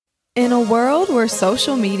In a world where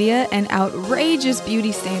social media and outrageous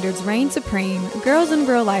beauty standards reign supreme, Girls in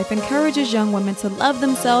Real Life encourages young women to love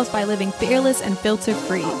themselves by living fearless and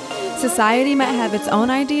filter-free. Society might have its own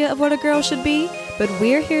idea of what a girl should be, but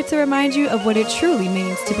we're here to remind you of what it truly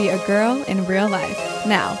means to be a girl in real life.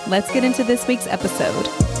 Now, let's get into this week's episode.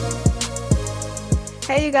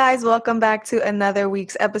 Hey, you guys, welcome back to another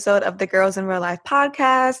week's episode of the Girls in Real Life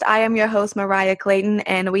podcast. I am your host, Myah Clayton,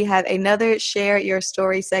 and we have another Share Your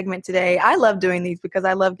Story segment today. I love doing these because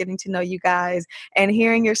I love getting to know you guys and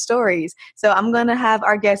hearing your stories. So I'm going to have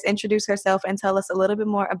our guest introduce herself and tell us a little bit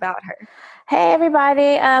more about her. Hey,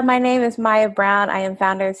 everybody. My name is Myah Brown. I am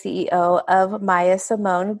founder and CEO of Myah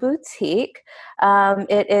Simone Boutique.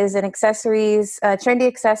 It is an trendy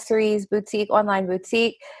accessories boutique, online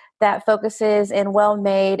boutique that focuses in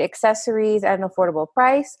well-made accessories at an affordable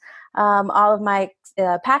price. All of my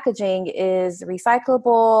packaging is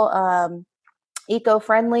recyclable,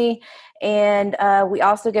 eco-friendly, and we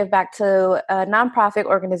also give back to nonprofit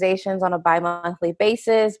organizations on a bi-monthly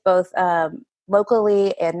basis, both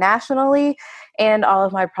locally and nationally, and all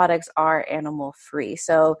of my products are animal-free.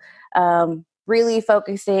 So really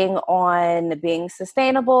focusing on being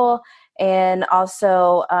sustainable and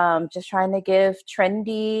also just trying to give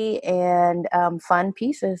trendy and fun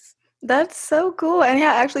pieces. That's so cool. And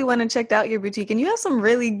yeah, I actually went and checked out your boutique and you have some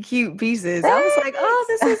really cute pieces. Thanks. I was like, oh,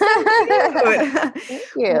 this is so cute. Thank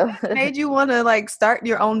you. What made you want to start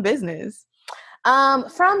your own business?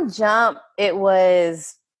 From jump, it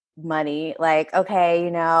was money. Okay,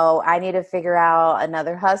 I need to figure out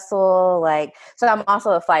another hustle. So I'm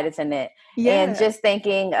also a flight attendant. Yeah. And just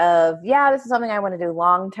thinking of, this is something I want to do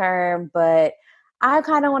long term, but I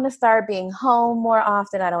kind of want to start being home more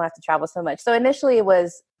often. I don't have to travel so much. So initially it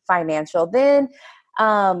was financial. Then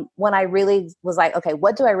when I really was like, okay,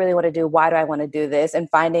 what do I really want to do? Why do I want to do this? And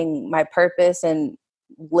finding my purpose and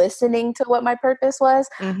listening to what my purpose was,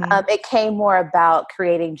 it came more about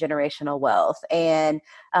creating generational wealth and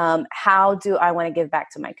how do I want to give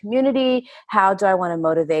back to my community? How do I want to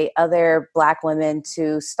motivate other Black women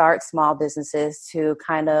to start small businesses, to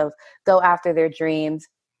kind of go after their dreams?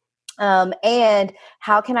 And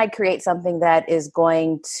how can I create something that is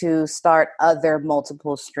going to start other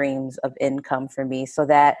multiple streams of income for me so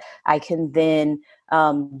that I can then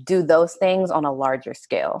do those things on a larger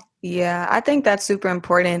scale? Yeah, I think that's super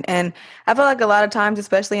important. And I feel like a lot of times,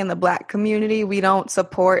 especially in the Black community, we don't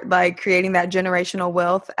support creating that generational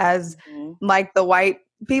wealth as the white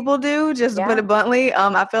people do, just to put it bluntly.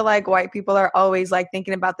 I feel like white people are always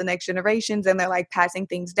thinking about the next generations and they're passing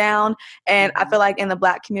things down. And I feel like in the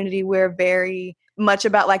Black community, we're very much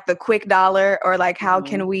about the quick dollar or how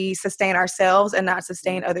can we sustain ourselves and not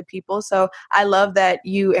sustain other people. So I love that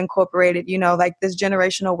you incorporated, this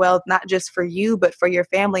generational wealth, not just for you, but for your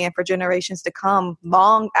family and for generations to come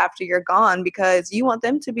long after you're gone, because you want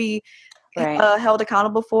them to be held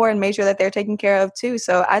accountable for and make sure that they're taken care of too.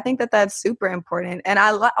 So I think that that's super important. And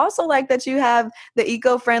I also like that you have the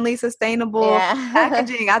eco-friendly, sustainable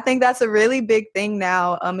packaging. I think that's a really big thing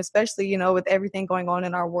now, especially, with everything going on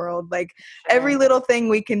in our world. Every little thing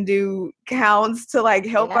we can do counts to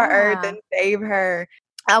help our earth and save her.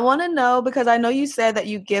 I want to know, because I know you said that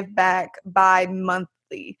you give back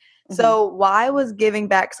bi-monthly. So why was giving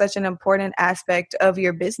back such an important aspect of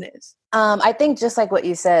your business? I think just like what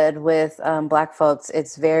you said with Black folks,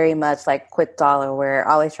 it's very much quick dollar. We're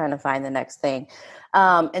always trying to find the next thing.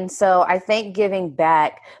 And so I think giving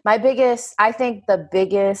back, the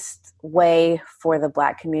biggest way for the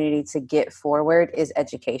Black community to get forward is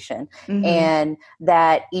education, and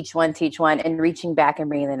that each one teach one and reaching back and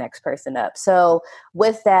bringing the next person up. So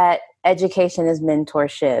with that, education is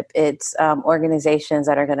mentorship. It's organizations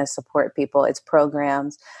that are going to support people. It's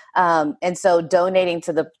programs. And so donating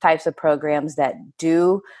to the types of programs that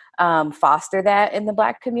do foster that in the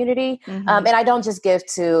Black community. And I don't just give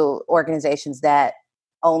to organizations that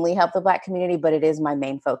only help the Black community, but it is my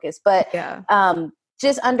main focus. But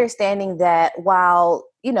just understanding that while,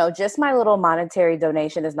 just my little monetary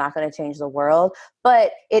donation is not going to change the world,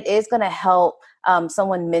 but it is going to help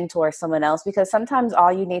someone mentor someone else, because sometimes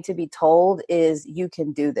all you need to be told is you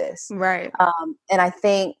can do this. Right. And I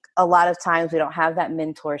think a lot of times we don't have that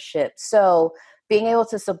mentorship. So being able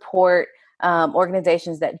to support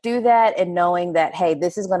organizations that do that and knowing that, hey,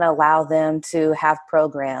 this is going to allow them to have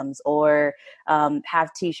programs or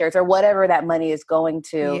have t-shirts or whatever that money is going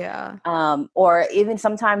to. Yeah. Or even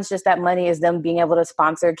sometimes just that money is them being able to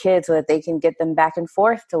sponsor kids so that they can get them back and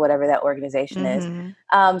forth to whatever that organization is.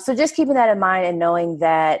 So just keeping that in mind and knowing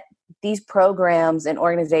that these programs and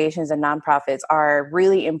organizations and nonprofits are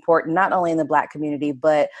really important, not only in the Black community,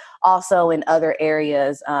 but also in other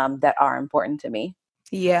areas that are important to me.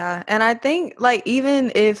 Yeah. And I think like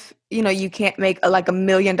even if, you can't make like $1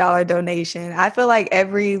 million donation, I feel like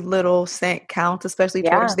every little cent counts, especially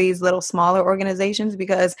towards Yeah. these little smaller organizations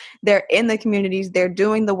because they're in the communities, they're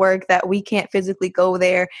doing the work that we can't physically go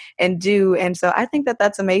there and do. And so I think that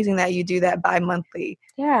that's amazing that you do that bi-monthly.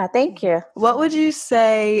 Yeah, thank you. What would you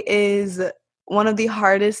say is one of the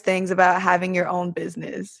hardest things about having your own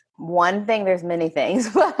business? One thing, there's many things,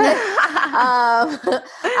 but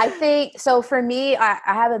I think so. For me, I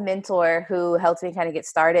have a mentor who helps me kind of get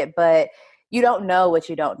started, but you don't know what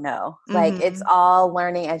you don't know. Like it's Mhm. all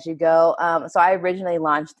learning as you go. So I originally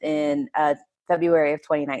launched in February of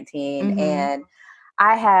 2019, Mhm. and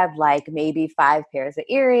I had like maybe 5 pairs of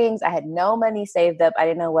earrings. I had no money saved up. I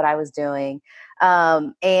didn't know what I was doing.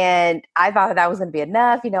 And I thought that was going to be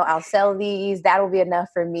enough. I'll sell these. That will be enough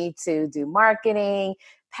for me to do marketing,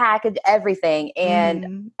 package everything. And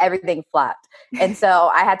Mhm. everything flopped. And so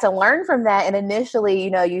I had to learn from that. And initially,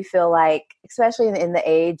 you feel like, especially in the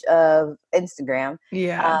age of Instagram,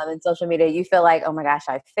 Yeah. and social media, you feel like, oh my gosh,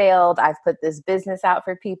 I failed. I've put this business out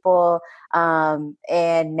for people.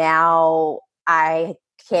 And now I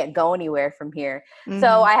can't go anywhere from here. So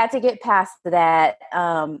Mhm. I had to get past that.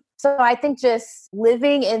 So I think just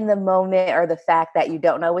living in the moment, or the fact that you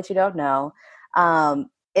don't know what you don't know.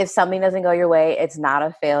 If something doesn't go your way, it's not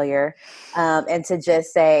a failure. And to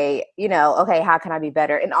just say, okay, how can I be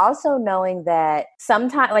better? And also knowing that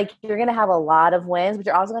sometimes, like, you're going to have a lot of wins, but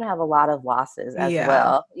you're also going to have a lot of losses as Yeah.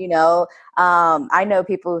 well. I know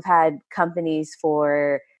people who've had companies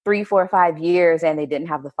for 3, 4, 5 years, and they didn't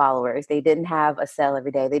have the followers. They didn't have a sale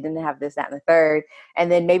every day. They didn't have this, that, and the third.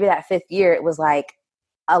 And then maybe that 5th year, it was like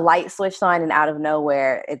a light switched on, and out of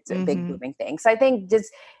nowhere, it's a big Mhm. booming thing. So I think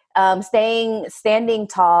just standing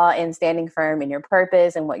tall and standing firm in your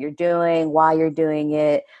purpose and what you're doing, why you're doing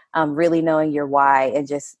it, really knowing your why, and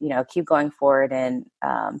just, keep going forward and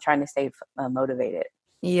trying to stay motivated.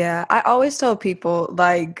 Yeah, I always tell people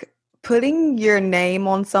like putting your name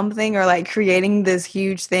on something or like creating this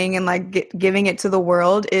huge thing and like giving it to the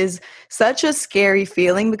world is such a scary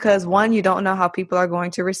feeling because one, you don't know how people are going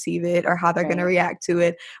to receive it or how they're going to Right. react to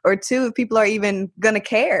it, or two, if people are even going to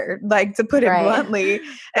care, like to put it Right. bluntly.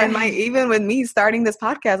 And like Right. even with me starting this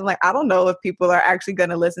podcast, I'm like, I don't know if people are actually going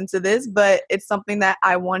to listen to this, but it's something that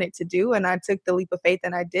I wanted to do and I took the leap of faith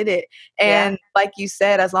and I did it. Yeah. And like you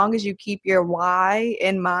said, as long as you keep your why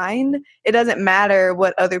in mind, it doesn't matter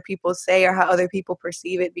what other people say or how other people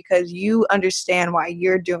perceive it because you understand why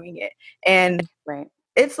you're doing it. And Right.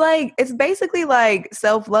 it's basically like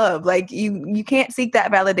self-love. Like you can't seek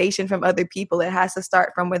that validation from other people. It has to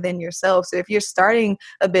start from within yourself. So if you're starting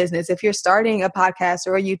a business, if you're starting a podcast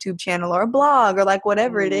or a YouTube channel or a blog or like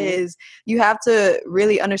whatever it Mm-hmm. is, you have to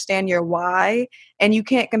really understand your why. And you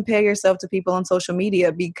can't compare yourself to people on social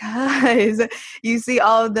media because you see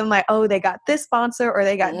all of them like, oh, they got this sponsor or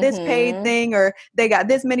they got this paid Mm-hmm. thing or they got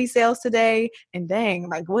this many sales today. And dang,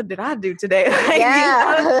 like what did I do today? Like.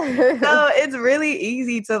 Yeah. So it's really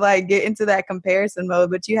easy to like get into that comparison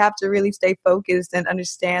mode, but you have to really stay focused and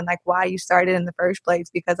understand like why you started in the first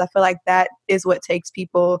place because I feel like that is what takes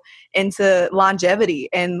people into longevity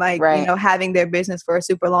and like, Right. having their business for a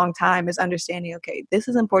super long time is understanding, okay, this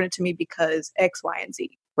is important to me because X, Y, and Z.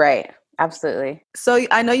 Right. Absolutely. So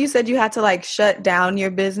I know you said you had to like shut down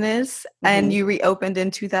your business and Mm-hmm. you reopened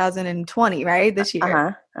in 2020, right? This year.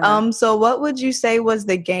 Uh-huh. Uh-huh. So what would you say was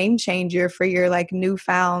the game changer for your like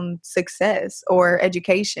newfound success or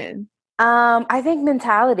education? I think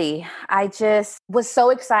mentality. I just was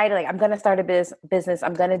so excited. Like, I'm going to start a business.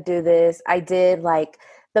 I'm going to do this. I did like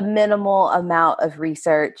the minimal amount of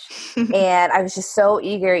research, and I was just so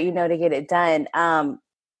eager, to get it done.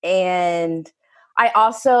 And I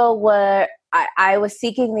also I was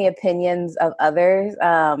seeking the opinions of others.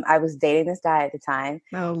 I was dating this guy at the time,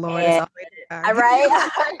 Oh Lord, it's and always a guy.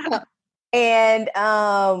 right. And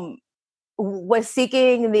was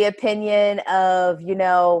seeking the opinion of,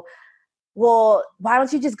 well, why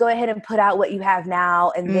don't you just go ahead and put out what you have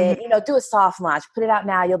now and then, Mhm. do a soft launch, put it out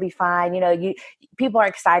now, you'll be fine. People are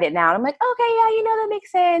excited now. And I'm like, okay, yeah, that makes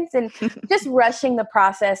sense. And just rushing the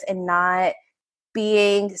process and not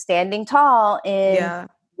standing tall in Yeah.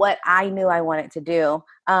 what I knew I wanted to do.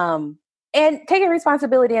 And taking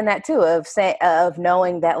responsibility in that too, of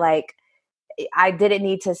knowing that like, I didn't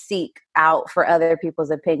need to seek out for other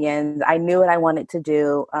people's opinions. I knew what I wanted to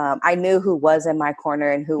do. I knew who was in my corner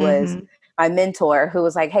and who was Mhm. my mentor, who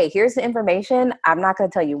was like, hey, here's the information. I'm not going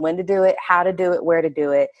to tell you when to do it, how to do it, where to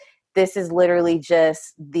do it. This is literally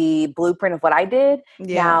just the blueprint of what I did.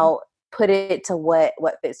 Yeah. Now put it to what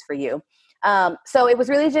fits for you. So it was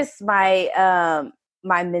really just my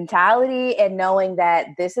mentality and knowing that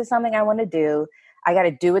this is something I want to do. I got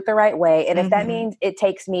to do it the right way. And if that means it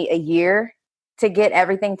takes me a year to get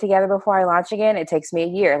everything together before I launch again, it takes me a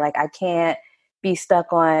year. Like I can't be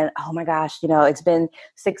stuck on, oh my gosh, it's been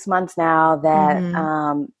 6 months now that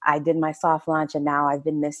I did my soft launch and now I've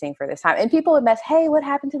been missing for this time. And people would mess, hey, what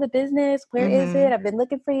happened to the business? Where is it? I've been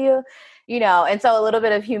looking for you, and so a little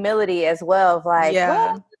bit of humility as well of like,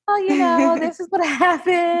 well, this is what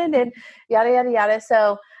happened and yada, yada, yada.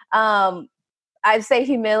 So I'd say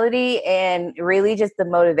humility and really just the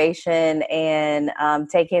motivation and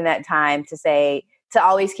taking that time to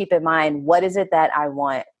always keep in mind, what is it that I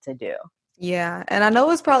want to do? Yeah. And I know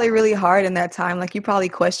it's probably really hard in that time. Like you probably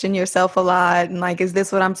question yourself a lot and like, is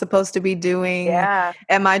this what I'm supposed to be doing? Yeah.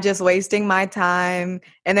 Am I just wasting my time?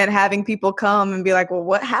 And then having people come and be like, well,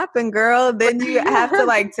 what happened, girl? Then you have to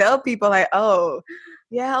like tell people like, oh,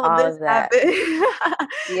 yeah, well, this happened.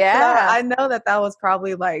 Yeah. So I know that was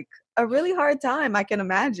probably like a really hard time. I can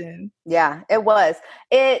imagine. Yeah, it was.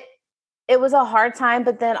 It was a hard time,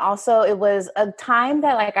 but then also it was a time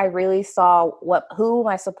that like I really saw who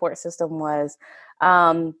my support system was,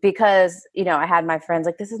 because I had my friends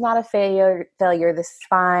like, this is not a failure. This is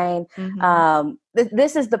fine.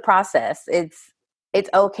 This is the process. It's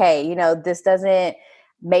okay. This doesn't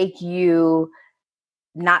make you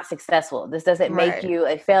not successful. This doesn't make you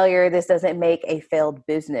a failure. This doesn't make a failed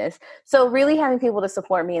business. So really having people to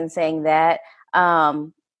support me and saying that,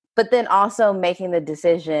 but then also making the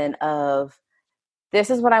decision of this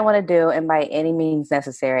is what I want to do. And by any means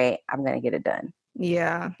necessary, I'm going to get it done.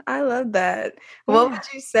 Yeah, I love that. Yeah. What would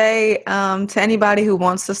you say to anybody who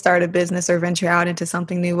wants to start a business or venture out into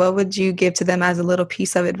something new? What would you give to them as a little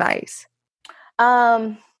piece of advice?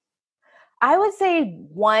 I would say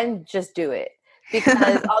one, just do it.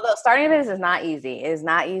 Because although starting a business is not easy, it is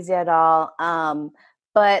not easy at all.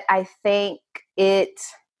 But I think it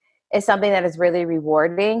is something that is really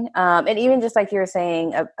rewarding. And even just like you were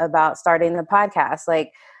saying about starting the podcast,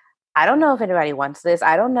 like, I don't know if anybody wants this.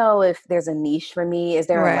 I don't know if there's a niche for me. Is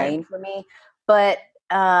there a lane for me? But,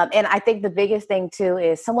 and I think the biggest thing too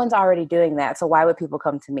is someone's already doing that. So why would people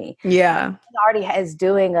come to me? Yeah. Someone already is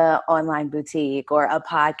doing an online boutique or a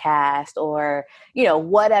podcast or,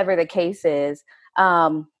 whatever the case is.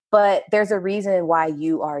 But there's a reason why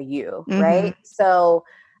you are you, right? So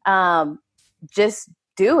just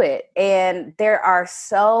do it. And there are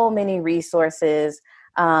so many resources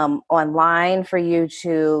online for you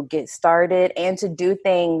to get started and to do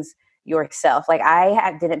things yourself. Like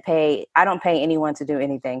I don't pay anyone to do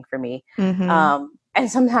anything for me. And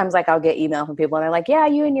sometimes like I'll get email from people and they're like, yeah,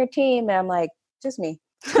 you and your team. And I'm like, just me.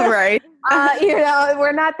 Right.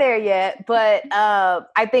 We're not there yet, but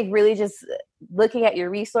I think really just looking at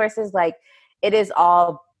your resources, like it is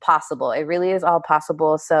all possible. It really is all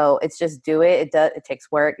possible. So it's just do it. It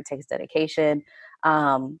takes work. It takes dedication.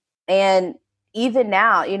 And even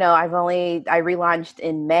now, I relaunched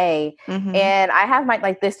in May and I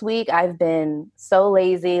have this week I've been so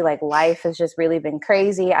lazy. Like life has just really been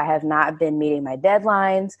crazy. I have not been meeting my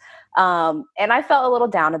deadlines. And I felt a little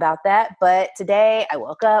down about that. But today I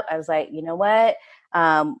woke up, I was like, you know what?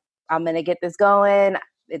 I'm going to get this going.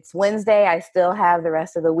 It's Wednesday. I still have the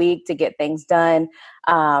rest of the week to get things done.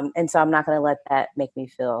 And so I'm not going to let that make me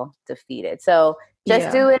feel defeated. So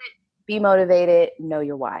just do it, be motivated, know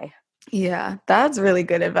your why. Yeah, that's really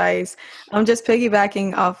good advice. I'm just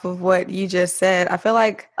piggybacking off of what you just said. I feel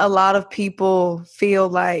like a lot of people feel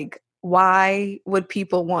like, why would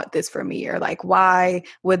people want this from me? Or like, why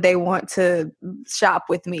would they want to shop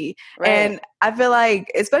with me? Right. And I feel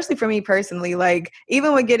like, especially for me personally, like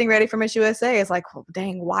even with getting ready for Miss USA, it's like, well,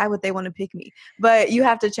 dang, why would they want to pick me? But you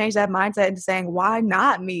have to change that mindset into saying, why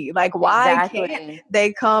not me? Like, why can't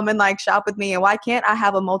they come and like shop with me? And why can't I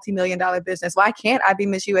have a multi-million-dollar business? Why can't I be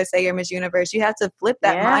Miss USA or Miss Universe? You have to flip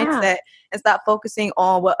that mindset and stop focusing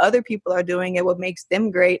on what other people are doing and what makes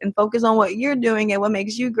them great, and focus on what you're doing and what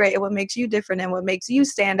makes you great and what makes you different and what makes you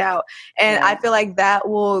stand out. And I feel like that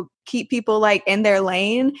will keep people like in their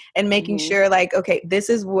lane and making sure like, okay, this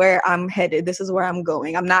is where I'm headed. This is where I'm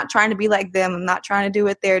going. I'm not trying to be like them. I'm not trying to do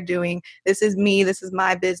what they're doing. This is me. This is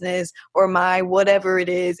my business or my whatever it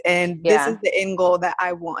is. And this is the end goal that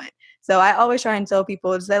I want. So I always try and tell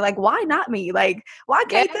people to say like, why not me? Like, why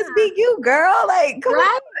can't this be you, girl? Like, come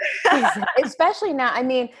on. Especially now. I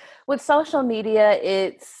mean, with social media,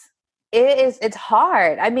 it's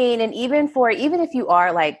hard. I mean, and even if you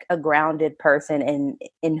are like a grounded person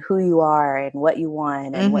in who you are and what you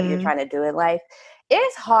want and what you're trying to do in life,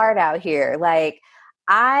 it's hard out here. Like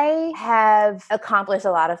I have accomplished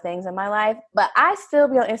a lot of things in my life, but I still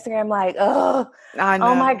be on Instagram like, oh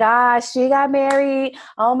my gosh, she got married.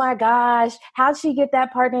 Oh my gosh, how'd she get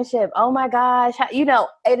that partnership? Oh my gosh,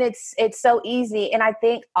 and it's so easy. And I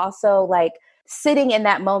think also like sitting in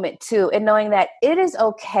that moment too, and knowing that it is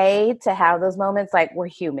okay to have those moments. Like, we're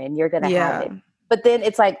human, you're gonna have it. But then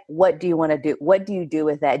it's like, what do you want to do? What do you do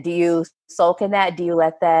with that? Do you sulk in that? Do you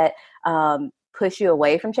let that push you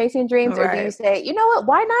away from chasing dreams? Or do you say, you know what,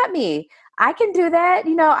 why not me? I can do that.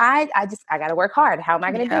 I got to work hard. How am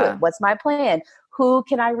I going to do it? What's my plan? Who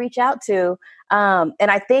can I reach out to? And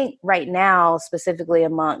I think right now, specifically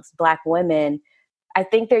amongst Black women, I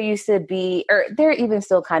think there used to be, or there even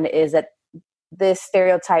still kind of is, that this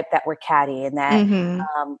stereotype that we're catty and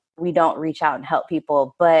that we don't reach out and help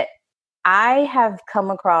people. But I have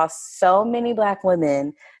come across so many Black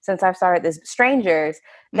women since I've started this, strangers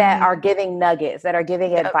that are giving nuggets, that are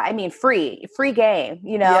giving advice. I mean, free game,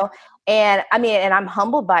 And I mean, and I'm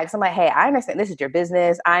humbled by it, because I'm like, hey, I understand this is your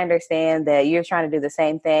business. I understand that you're trying to do the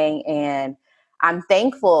same thing. And I'm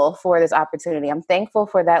thankful for this opportunity. I'm thankful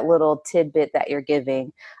for that little tidbit that you're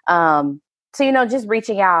giving. So, just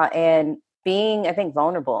reaching out and being, I think,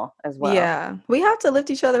 vulnerable as well. Yeah. We have to lift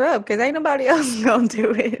each other up, because ain't nobody else gonna do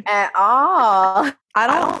it. At all. I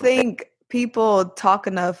don't think people talk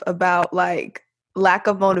enough about like lack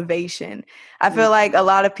of motivation. I feel like a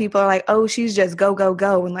lot of people are like, oh, she's just go, go,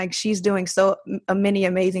 go. And like, she's doing so many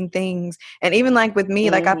amazing things. And even like with me,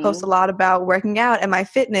 like I post a lot about working out and my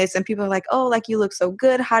fitness, and people are like, oh, like you look so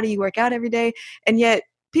good. How do you work out every day? And yet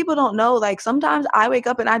people don't know, like sometimes I wake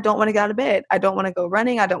up and I don't want to get out of bed. I don't want to go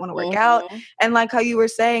running. I don't want to work out. And like how you were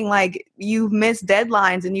saying, like you've missed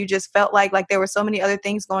deadlines and you just felt like there were so many other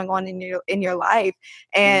things going on in your life.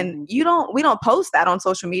 And we don't post that on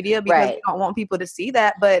social media because we don't want people to see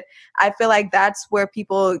that. But I feel like that's where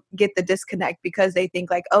people get the disconnect, because they think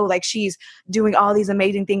like, oh, like she's doing all these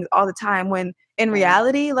amazing things all the time, when in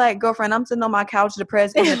reality, like, girlfriend, I'm sitting on my couch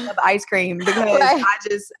depressed eating a tub of ice cream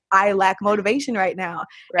because I lack motivation right now.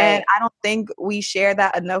 And I don't think we share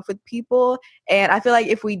that enough with people. And I feel like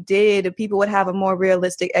if we did, people would have a more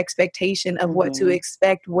realistic expectation of what to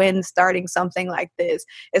expect when starting something like this.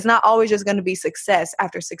 It's not always just going to be success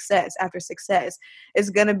after success after success. It's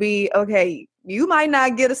going to be, okay, you might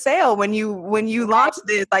not get a sale when you launch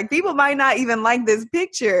this. Like, people might not even like this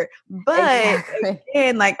picture. But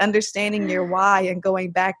again, like understanding your why and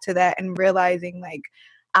going back to that and realizing like,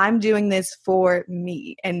 I'm doing this for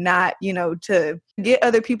me and not, to get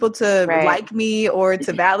other people to like me or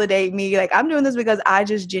to validate me. Like, I'm doing this because I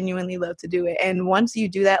just genuinely love to do it. And once you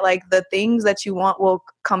do that, like the things that you want will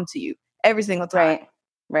come to you every single time.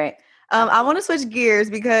 Right. I want to switch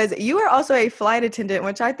gears because you are also a flight attendant,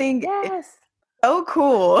 which I think is so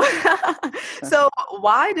cool. So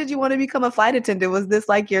why did you want to become a flight attendant? Was this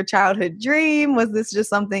like your childhood dream? Was this just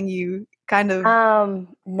something you kind of...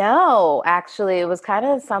 No, actually, it was kind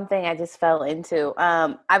of something I just fell into.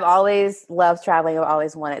 I've always loved traveling. I've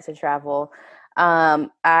always wanted to travel.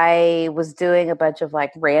 I was doing a bunch of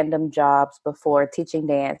like random jobs before, teaching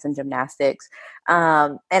dance and gymnastics.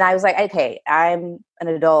 And I was like, okay, I'm an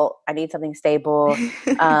adult. I need something stable.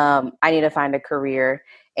 I need to find a career.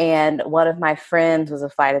 And one of my friends was a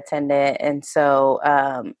flight attendant. And so,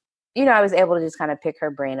 I was able to just kind of pick her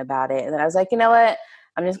brain about it. And then I was like, you know what?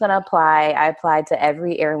 I'm just going to apply. I applied to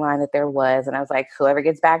every airline that there was. And I was like, whoever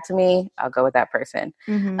gets back to me, I'll go with that person.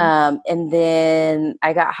 And then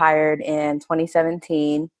I got hired in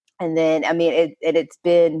 2017. And then, I mean, it's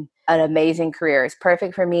been an amazing career. It's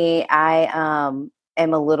perfect for me. I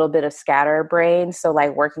am a little bit of scatterbrain. So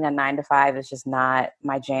like working a 9 to 5 is just not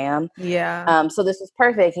my jam. Yeah. So this is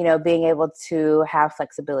perfect, being able to have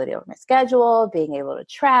flexibility over my schedule, being able to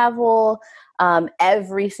travel.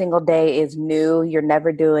 Every single day is new. You're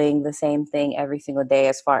never doing the same thing every single day.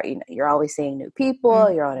 As far, you're always seeing new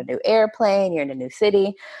people. You're on a new airplane. You're in a new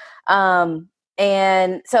city.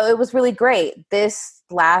 And so it was really great. This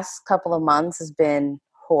last couple of months has been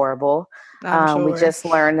horrible. Sure. We just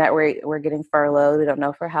learned that we're getting furloughed. We don't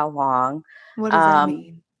know for how long. What does that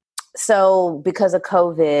mean? So because of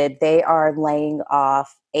COVID, they are laying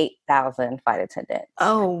off 8,000 flight attendants.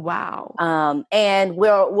 Oh, wow. And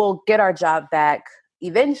we'll get our job back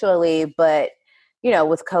eventually, but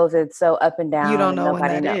with COVID so up and down, you don't know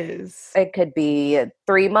nobody when that knows. is. It could be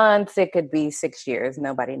 3 months, it could be 6 years,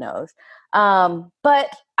 nobody knows. But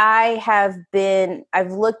I've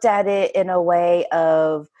looked at it in a way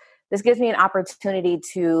of, this gives me an opportunity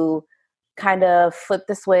to kind of flip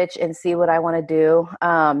the switch and see what I want to do.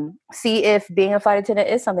 See if being a flight attendant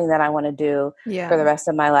is something that I want to do for the rest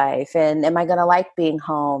of my life. And am I going to like being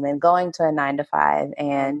home and going to a 9 to 5?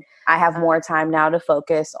 And I have more time now to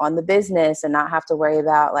focus on the business and not have to worry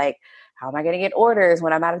about like, how am I going to get orders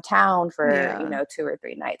when I'm out of town for, 2 or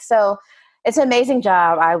 3 nights? So it's an amazing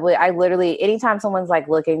job. I literally, anytime someone's like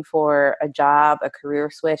looking for a job, a career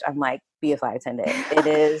switch, I'm like, be a flight attendant. It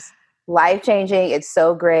is life-changing. It's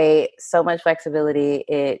so great. So much flexibility.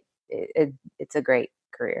 It's a great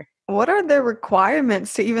career. What are the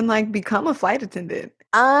requirements to even like become a flight attendant?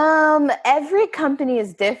 Every company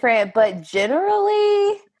is different, but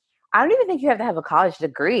generally, I don't even think you have to have a college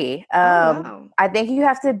degree. Wow. I think you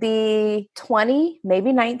have to be 20,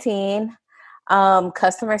 maybe 19,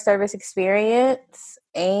 customer service experience,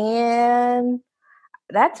 and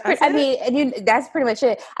that's pretty much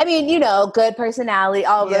it. I mean, good personality,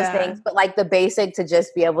 all of those things, but like the basic to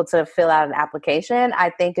just be able to fill out an application, I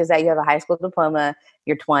think, is that you have a high school diploma,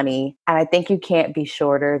 you're 20, and I think you can't be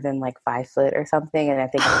shorter than like 5 foot or something, and I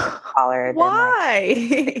think you're taller than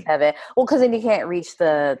like 7. Well, because then you can't reach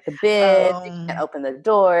the bid, you can't open the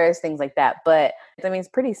doors, things like that. But I mean, it's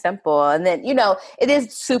pretty simple, and then it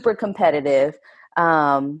is super competitive.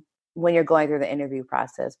 When you're going through the interview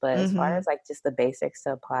process. But as far as like just the basics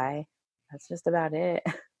to apply, that's just about it.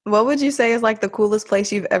 What would you say is like the coolest place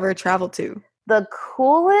you've ever traveled to? The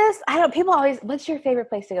coolest? people always, what's your favorite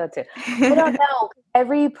place to go to? I don't know.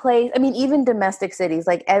 Every place, I mean, even domestic cities,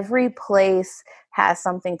 like every place has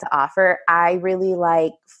something to offer. I really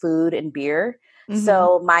like food and beer.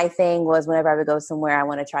 So my thing was whenever I would go somewhere, I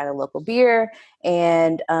want to try the local beer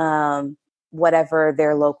and, whatever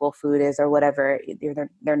their local food is or whatever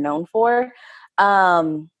they're known for.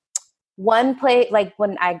 One place, like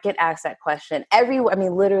when I get asked that question,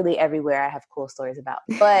 literally everywhere I have cool stories about.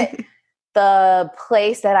 But the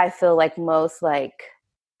place that I feel like most like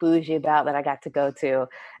bougie about that I got to go to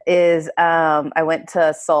is I went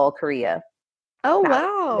to Seoul, Korea. Oh,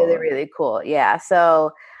 wow. Really, really cool. Yeah.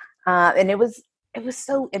 So, and it was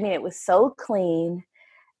so clean.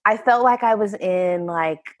 I felt like I was in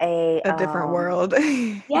like a different world.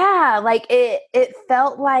 Yeah, like it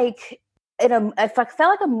felt like it felt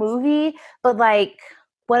like a movie, but like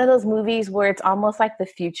one of those movies where it's almost like the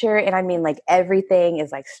future. And I mean, like everything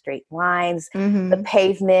is like straight lines. The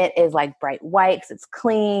pavement is like bright white because it's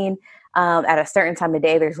clean. At a certain time of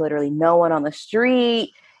day, there's literally no one on the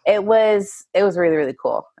street. It was really, really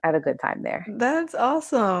cool. I had a good time there. That's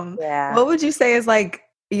awesome. Yeah. What would you say is like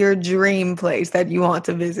your dream place that you want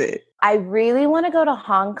to visit? I really want to go to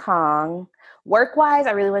Hong Kong. Work-wise,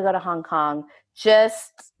 I really want to go to Hong Kong.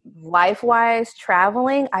 Just life-wise,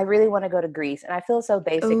 traveling, I really want to go to Greece. And I feel so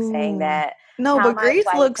basic saying that. No, but Greece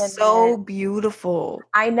looks so beautiful.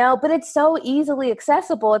 I know, but it's so easily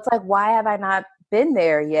accessible. It's like, why have I not been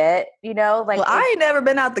there yet? Like, well, I ain't never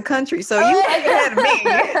been out the country, so you like ahead of me.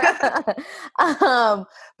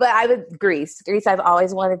 But Greece. I've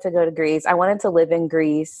always wanted to go to Greece. I wanted to live in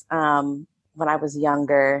Greece when I was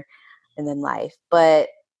younger and then life, but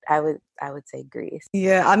I would say Greece.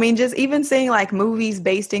 Yeah, I mean, just even seeing like movies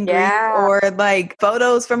based in Greece or like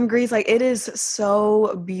photos from Greece, like it is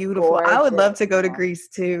so beautiful. Gorgeous. I would love to go to Greece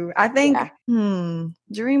too. I think,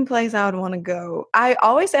 dream place I would want to go. I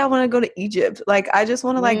always say I want to go to Egypt. Like, I just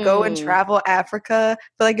want to like go and travel Africa. I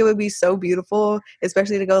feel like it would be so beautiful,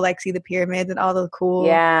 especially to go like see the pyramids and all the cool,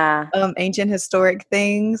 ancient historic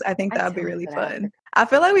things. I think that would be really fun. Africa. I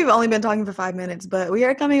feel like we've only been talking for 5 minutes, but we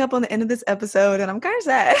are coming up on the end of this episode and I'm kind of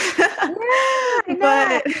sad. Yeah,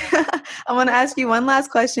 but I want to ask you one last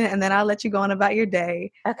question and then I'll let you go on about your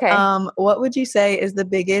day. Okay. What would you say is the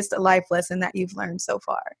biggest life lesson that you've learned so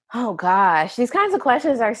far? Oh gosh, these kinds of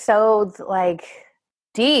questions are so like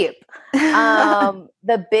deep.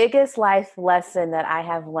 The biggest life lesson that I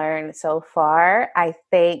have learned so far, I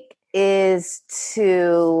think, is this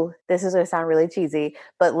is going to sound really cheesy,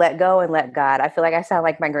 but let go and let God. I feel like I sound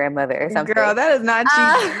like my grandmother or something. Girl, that is not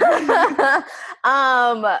cheesy.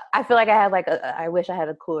 I feel like I wish I had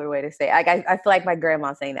a cooler way to say it. I feel like my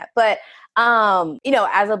grandma saying that. But,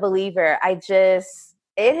 as a believer,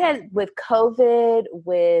 it had with COVID,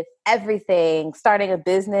 with everything, starting a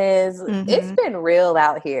business, it's been real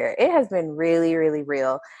out here. It has been really, really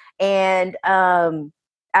real. And,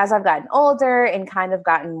 as I've gotten older and kind of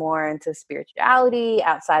gotten more into spirituality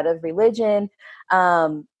outside of religion,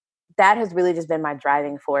 that has really just been my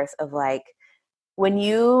driving force of like, when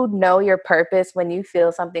you know your purpose, when you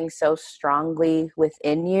feel something so strongly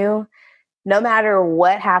within you, no matter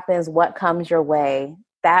what happens, what comes your way,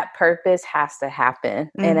 that purpose has to happen.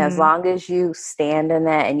 And as long as you stand in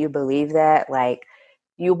that and you believe that, like,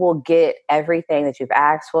 you will get everything that you've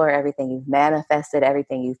asked for, everything you've manifested,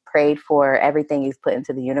 everything you've prayed for, everything you've put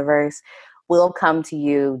into the universe will come to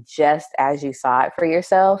you just as you saw it for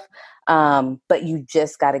yourself. But you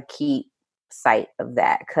just got to keep sight of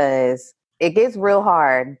that, because it gets real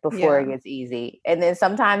hard before it gets easy. And then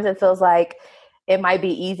sometimes it feels like it might be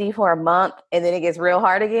easy for a month and then it gets real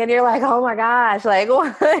hard again. You're like, oh my gosh, like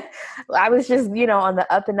what? I was just, on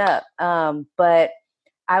the up and up. But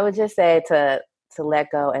I would just say to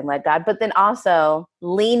let go and let God, but then also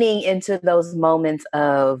leaning into those moments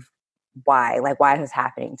of why is this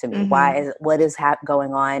happening to me? What is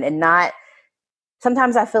going on? And not,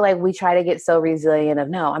 sometimes I feel like we try to get so resilient of,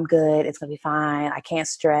 no, I'm good. It's going to be fine. I can't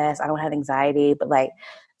stress. I don't have anxiety. But like,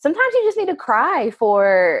 sometimes you just need to cry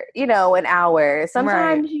for, an hour.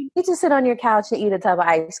 Sometimes you need to sit on your couch and eat a tub of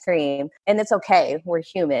ice cream, and it's okay. We're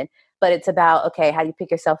human. But it's about, okay, how do you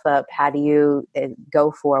pick yourself up? How do you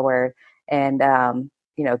go forward and,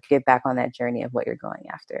 get back on that journey of what you're going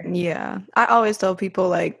after? Yeah. I always tell people,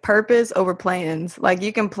 like, purpose over plans. Like,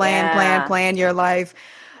 you can plan your life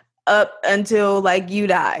up until like you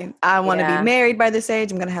die. I want to be married by this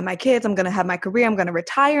age. I'm going to have my kids. I'm going to have my career. I'm going to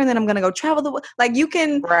retire, and then I'm going to go travel the world. Like, you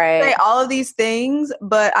can say all of these things,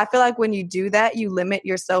 but I feel like when you do that, you limit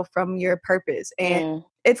yourself from your purpose. And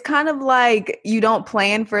it's kind of like you don't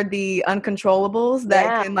plan for the uncontrollables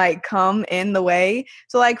that can like come in the way.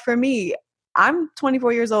 So like for me, I'm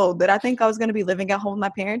 24 years old. Did I think I was going to be living at home with my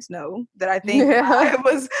parents? No. Did I think I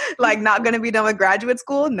was like not going to be done with graduate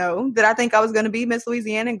school? No. Did I think I was going to be Miss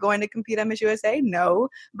Louisiana and going to compete at Miss USA? No.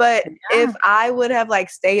 But if I would have like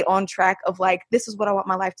stayed on track of like, this is what I want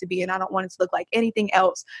my life to be, and I don't want it to look like anything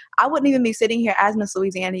else, I wouldn't even be sitting here as Miss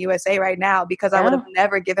Louisiana USA right now, because I would have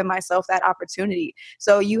never given myself that opportunity.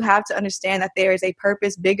 So you have to understand that there is a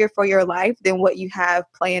purpose bigger for your life than what you have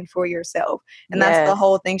planned for yourself. And that's the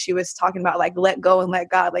whole thing she was talking about. Like, let go and let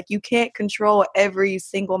God. Like, you can't control every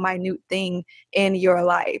single minute thing in your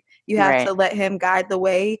life. You have to let him guide the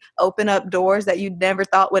way, open up doors that you never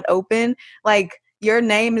thought would open. Like, your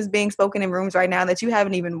name is being spoken in rooms right now that you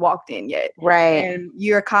haven't even walked in yet. And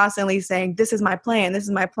you're constantly saying, this is my plan. This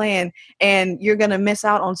is my plan. And you're going to miss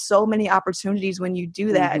out on so many opportunities when you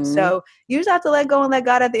do that. So you just have to let go and let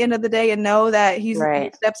God at the end of the day, and know that his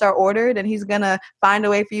steps are ordered, and he's going to find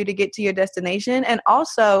a way for you to get to your destination. And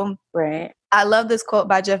also, I love this quote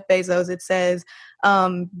by Jeff Bezos. It says,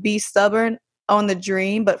 be stubborn on the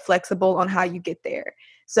dream, but flexible on how you get there.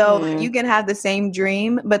 So you can have the same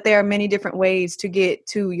dream, but there are many different ways to get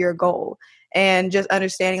to your goal. And just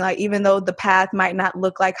understanding, like, even though the path might not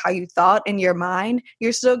look like how you thought in your mind,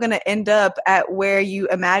 you're still going to end up at where you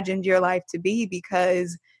imagined your life to be,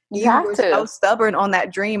 because you were so stubborn on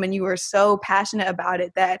that dream, and you were so passionate about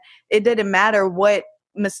it that it didn't matter what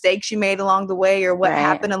mistakes you made along the way or what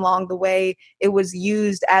happened along the way. It was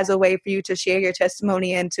used as a way for you to share your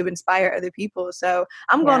testimony and to inspire other people. So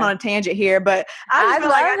I'm going on a tangent here, but I love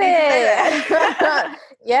like I need to say that.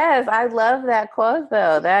 Yes, I love that quote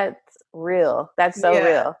though. That's real. That's so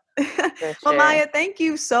real. Well, Myah, thank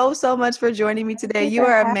you so much for joining me today. You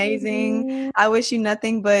are amazing. I wish you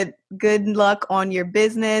nothing but good luck on your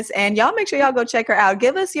business, and y'all make sure y'all go check her out.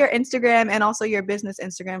 Give us your Instagram and also your business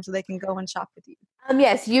Instagram so they can go and shop with you.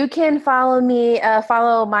 Yes, you can follow me,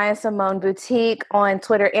 follow Myah Simone Boutique on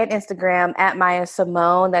Twitter and Instagram at Myah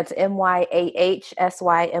Simone. That's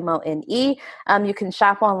MyahSymone. You can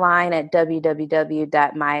shop online at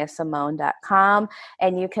www.myahsimone.com.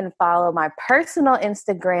 And you can follow my personal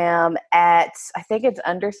Instagram at, I think it's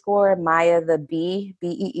 _ Myah the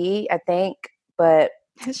B-E-E, I think, but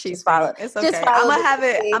she's followed. It's okay. I'm gonna have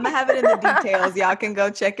it in the details. Y'all can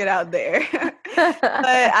go check it out there.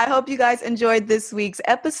 But I hope you guys enjoyed this week's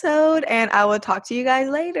episode, and I will talk to you guys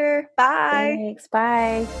later. Bye. Thanks.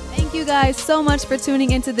 Bye. Thank you guys so much for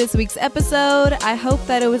tuning into this week's episode. I hope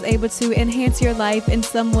that it was able to enhance your life in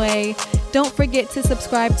some way. Don't forget to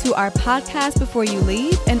subscribe to our podcast before you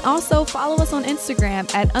leave, and also follow us on Instagram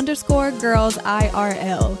at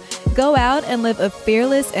 _girlsIRL. Go out and live a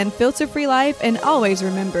fearless and filter-free life, and always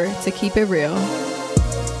remember to keep it real.